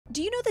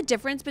Do you know the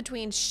difference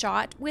between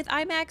shot with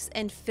IMAX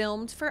and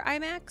filmed for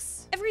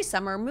IMAX? Every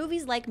summer,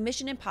 movies like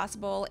Mission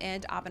Impossible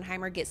and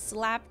Oppenheimer get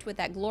slapped with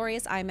that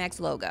glorious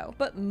IMAX logo.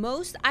 But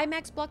most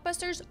IMAX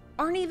blockbusters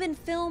aren't even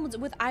filmed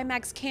with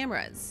IMAX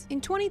cameras. In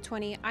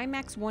 2020,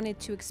 IMAX wanted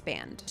to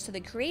expand, so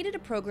they created a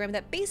program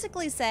that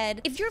basically said,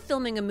 if you're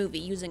filming a movie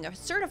using a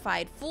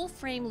certified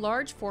full-frame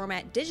large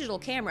format digital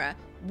camera,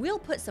 we'll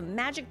put some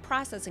magic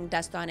processing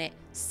dust on it,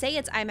 say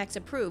it's IMAX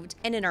approved,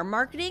 and in our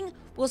marketing,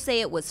 we'll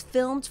say it was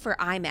filmed for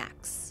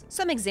IMAX.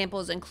 Some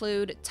examples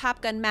include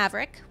Top Gun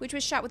Maverick, which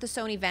was shot with the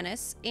Sony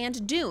Venice,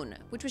 and Dune,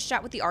 which was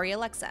shot with the Arri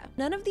Alexa.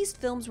 None of these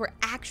films were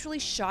actually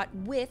shot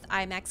with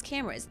IMAX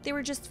cameras, they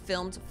were just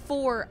filmed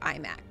for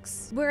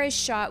IMAX. Whereas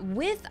shot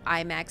with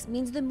IMAX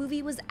means the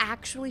movie was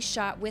actually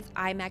shot with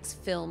IMAX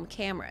film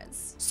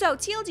cameras. So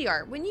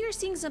TLDR, when you're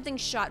seeing something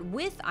shot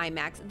with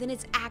IMAX, then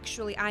it's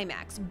actually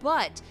IMAX,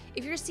 but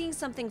if you're seeing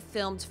something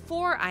filmed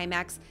for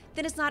IMAX,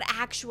 then it's not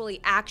actually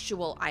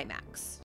actual IMAX.